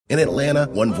In Atlanta,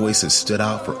 one voice has stood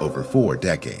out for over 4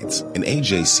 decades. An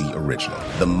AJC original,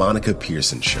 The Monica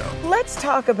Pearson Show. Let's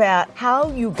talk about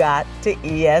how you got to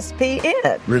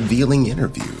ESPN. Revealing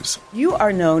interviews. You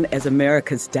are known as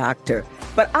America's doctor,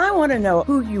 but I want to know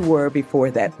who you were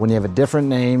before that. When you have a different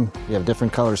name, you have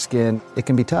different color skin, it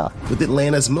can be tough. With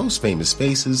Atlanta's most famous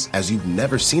faces as you've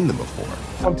never seen them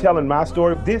before. I'm telling my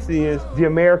story. This is the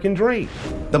American dream.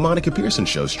 The Monica Pearson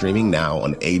Show, streaming now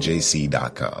on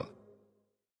AJC.com.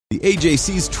 The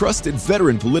AJC's trusted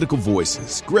veteran political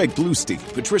voices, Greg Bluestein,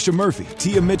 Patricia Murphy,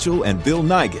 Tia Mitchell, and Bill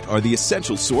Nygut, are the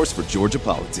essential source for Georgia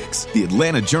politics. The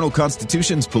Atlanta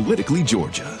Journal-Constitution's Politically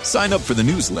Georgia. Sign up for the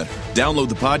newsletter, download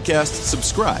the podcast,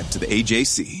 subscribe to the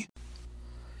AJC.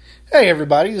 Hey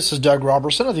everybody, this is Doug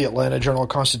Robertson of the Atlanta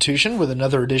Journal-Constitution with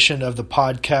another edition of the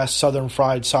podcast Southern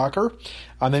Fried Soccer.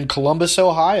 I'm in Columbus,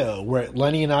 Ohio, where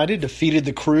Atlanta United defeated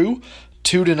the Crew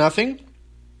 2-0.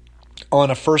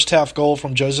 On a first-half goal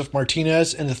from Joseph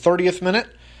Martinez in the 30th minute,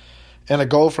 and a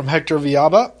goal from Hector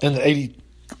Villalba in the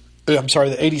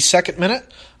 82nd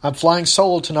minute. I'm flying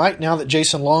solo tonight now that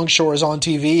Jason Longshore is on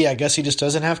TV. I guess he just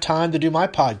doesn't have time to do my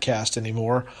podcast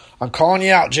anymore. I'm calling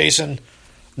you out, Jason.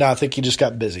 No, I think he just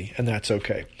got busy, and that's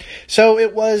okay. So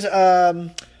it was.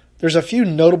 There's a few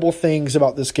notable things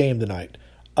about this game tonight.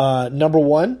 Number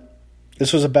one,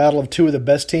 this was a battle of two of the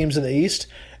best teams in the East,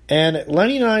 and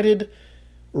Atlanta United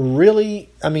really,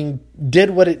 did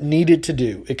what it needed to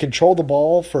do. It controlled the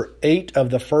ball for 8 of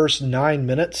the first 9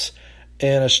 minutes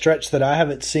in a stretch that I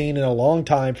haven't seen in a long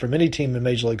time from any team in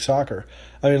Major League Soccer.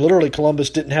 Literally, Columbus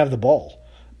didn't have the ball.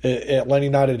 Atlanta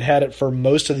United had it for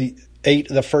most of the 8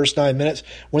 of the first 9 minutes.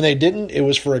 When they didn't, it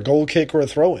was for a goal kick or a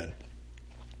throw-in.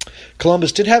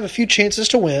 Columbus did have a few chances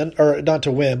to win, or not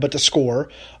to win, but to score,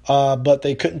 but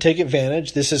they couldn't take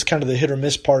advantage. This is kind of the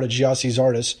hit-or-miss part of Gyasi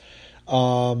Zardes.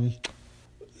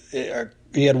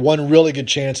 He had one really good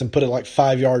chance and put it like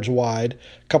 5 yards wide. A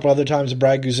couple other times,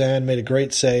 Brad Guzan made a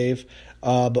great save.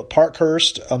 But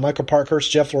Michael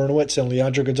Parkhurst, Jeff Lernowitz, and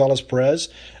Leandro Gonzalez-Perez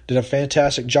did a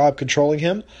fantastic job controlling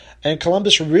him. And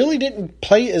Columbus really didn't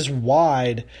play as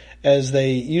wide as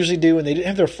they usually do, and they didn't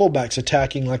have their fullbacks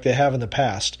attacking like they have in the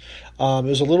past. It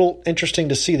was a little interesting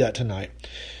to see that tonight.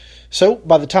 So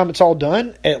by the time it's all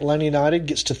done, Atlanta United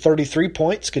gets to 33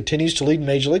 points, continues to lead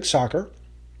Major League Soccer.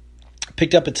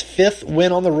 Picked up its 5th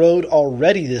win on the road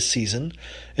already this season.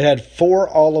 It had 4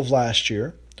 all of last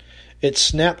year. It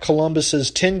snapped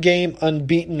Columbus's 10-game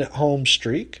unbeaten at home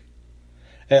streak.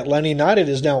 Atlanta United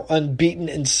is now unbeaten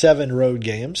in 7 road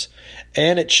games.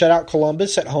 And it shut out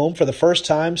Columbus at home for the first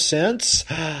time since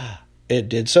it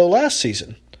did so last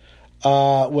season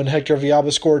when Hector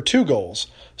Villalba scored 2 goals.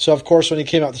 So, of course, when he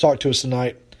came out to talk to us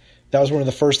tonight, that was one of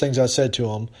the first things I said to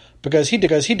him because he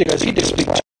did speak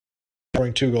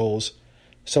scoring 2 goals.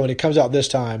 So when he comes out this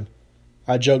time,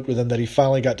 I joked with him that he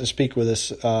finally got to speak with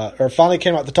us, or finally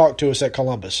came out to talk to us at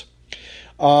Columbus.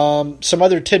 Some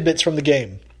other tidbits from the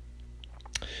game.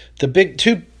 The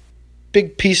two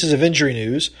big pieces of injury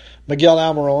news. Miguel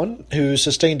Almiron, who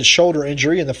sustained a shoulder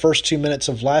injury in the first 2 minutes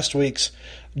of last week's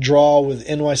draw with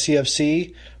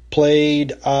NYCFC,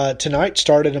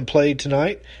 started and played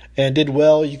tonight, and did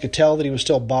well. You could tell that he was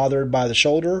still bothered by the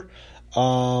shoulder.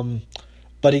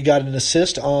 But he got an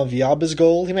assist on Villalba's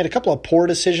goal. He made a couple of poor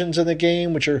decisions in the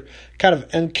game, which are kind of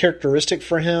uncharacteristic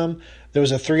for him. There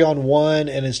was a 3-on-1,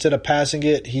 and instead of passing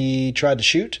it, he tried to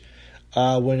shoot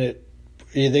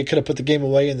they could have put the game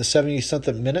away in the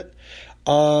 70-something minute.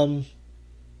 But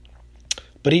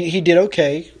he did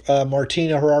okay.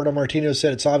 Gerardo Martino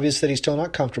said it's obvious that he's still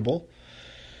not comfortable.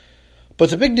 But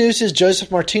the big news is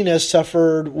Joseph Martinez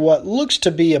suffered what looks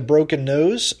to be a broken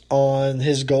nose on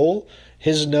his goal.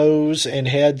 His nose and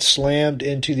head slammed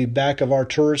into the back of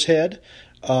Artur's head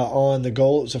on the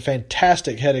goal. It was a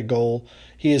fantastic headed goal.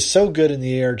 He is so good in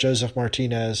the air, Joseph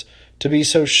Martinez, to be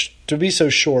so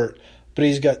short, but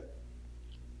he's got,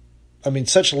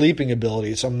 such leaping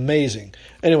ability. It's amazing.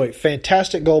 Anyway,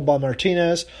 fantastic goal by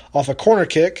Martinez off a corner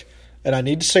kick, and I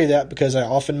need to say that because I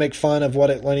often make fun of what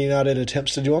Atlanta United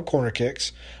attempts to do on corner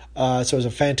kicks. So it was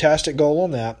a fantastic goal on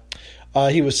that.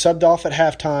 He was subbed off at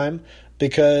halftime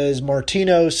because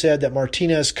Martino said that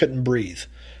Martinez couldn't breathe.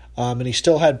 And he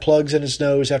still had plugs in his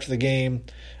nose after the game.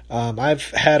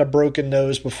 I've had a broken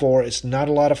nose before. It's not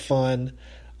a lot of fun.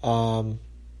 We'll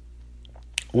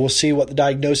see what the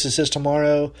diagnosis is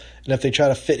tomorrow, and if they try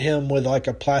to fit him with like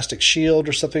a plastic shield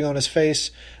or something on his face,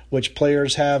 which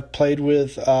players have played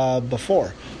with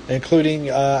before, including,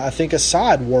 I think,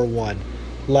 Assad wore one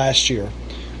last year.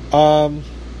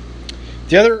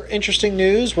 The other interesting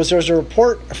news was there was a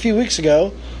report a few weeks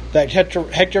ago that Hector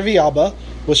Villalba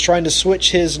was trying to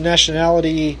switch his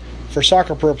nationality for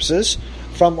soccer purposes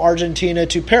from Argentina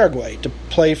to Paraguay to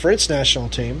play for its national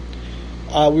team.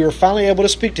 We were finally able to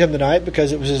speak to him tonight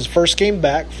because it was his first game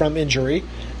back from injury,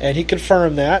 and he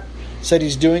confirmed that. Said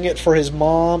he's doing it for his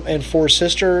mom and 4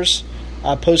 sisters.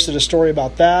 I posted a story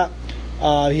about that.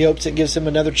 He hopes it gives him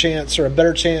another chance or a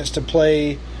better chance to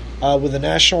play with the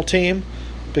national team,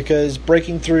 because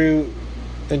breaking through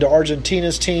into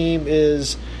Argentina's team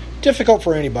is difficult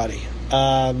for anybody.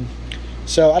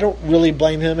 So I don't really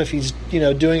blame him if he's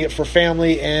doing it for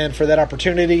family and for that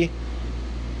opportunity.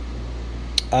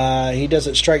 He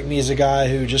doesn't strike me as a guy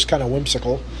who just kind of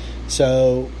whimsical.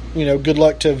 So, good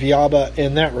luck to Villalba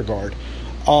in that regard.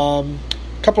 A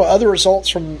couple of other results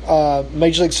from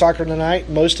Major League Soccer tonight,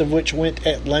 most of which went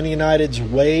Atlanta United's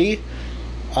way.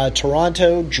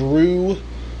 Toronto drew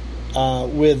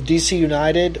with DC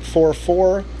United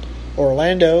 4-4.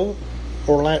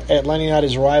 Atlanta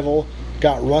United's rival,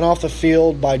 got run off the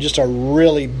field by just a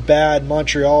really bad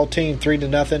Montreal team,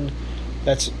 3-0.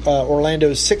 That's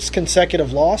Orlando's 6th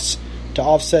consecutive loss to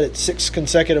offset its 6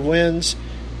 consecutive wins.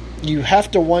 You have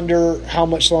to wonder how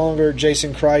much longer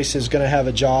Jason Kreis is going to have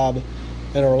a job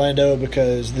in Orlando,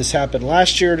 because this happened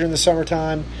last year during the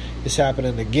summertime. It's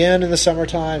happening again in the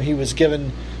summertime. He was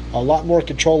given a lot more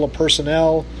control of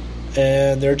personnel,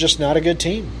 and they're just not a good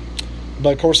team.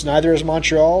 But, of course, neither is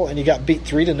Montreal, and you got beat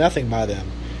 3-0 by them.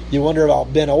 You wonder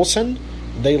about Ben Olsen.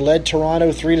 They led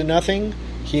Toronto 3-0.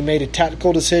 He made a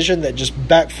tactical decision that just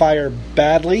backfired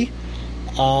badly.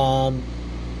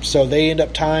 So they end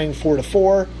up tying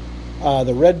 4-4.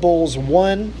 The Red Bulls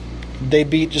won. They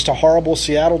beat just a horrible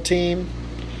Seattle team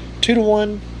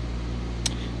 2-1.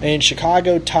 And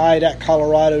Chicago tied at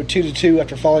Colorado 2-2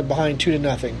 after falling behind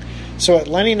 2-0. So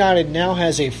Atlanta United now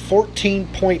has a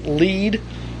 14-point lead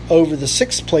over the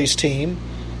 6th place team,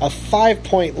 a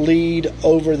 5-point lead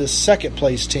over the 2nd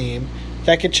place team.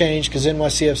 That could change because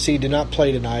NYCFC did not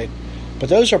play tonight. But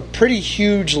those are pretty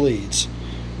huge leads.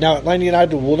 Now, Atlanta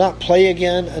United will not play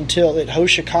again until it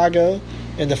hosts Chicago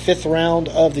in the 5th round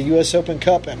of the U.S. Open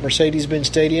Cup at Mercedes-Benz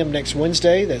Stadium next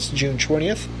Wednesday. That's June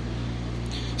 20th.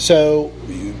 So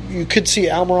you could see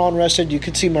Almiron rested. You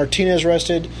could see Martinez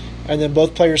rested. And then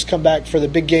both players come back for the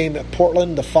big game at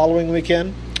Portland the following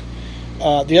weekend.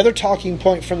 The other talking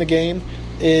point from the game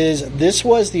is this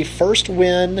was the first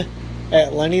win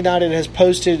Atlanta United has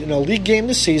posted in a league game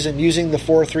this season using the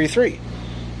 4-3-3.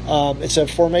 It's a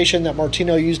formation that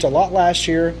Martino used a lot last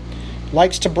year.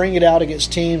 Likes to bring it out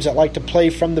against teams that like to play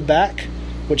from the back,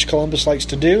 which Columbus likes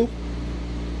to do.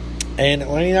 And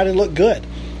Atlanta United looked good.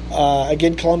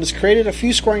 Again, Columbus created a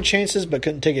few scoring chances but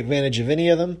couldn't take advantage of any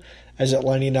of them, as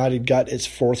Atlanta United got its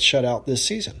 4th shutout this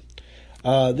season.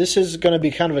 This is going to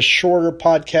be kind of a shorter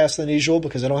podcast than usual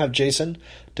because I don't have Jason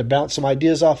to bounce some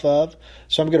ideas off of.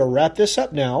 So I'm going to wrap this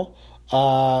up now.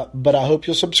 But I hope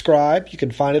you'll subscribe. You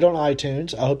can find it on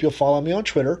iTunes. I hope you'll follow me on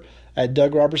Twitter at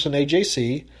Doug Robertson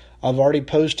AJC. I've already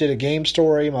posted a game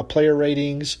story, my player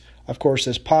ratings, of course,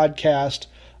 this podcast,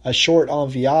 a short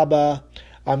on Villalba.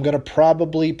 I'm going to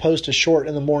probably post a short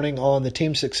in the morning on the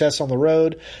team's success on the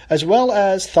road, as well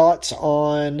as thoughts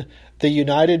on the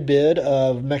United bid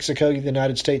of Mexico, the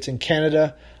United States, and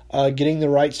Canada getting the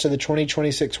rights to the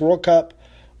 2026 World Cup,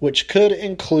 which could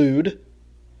include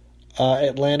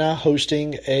Atlanta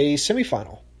hosting a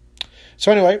semifinal.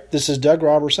 So anyway, this is Doug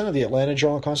Robertson of the Atlanta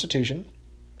Journal-Constitution,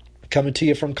 coming to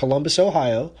you from Columbus,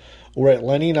 Ohio, where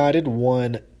Atlanta United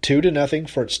won 2-0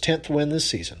 for its 10th win this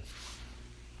season.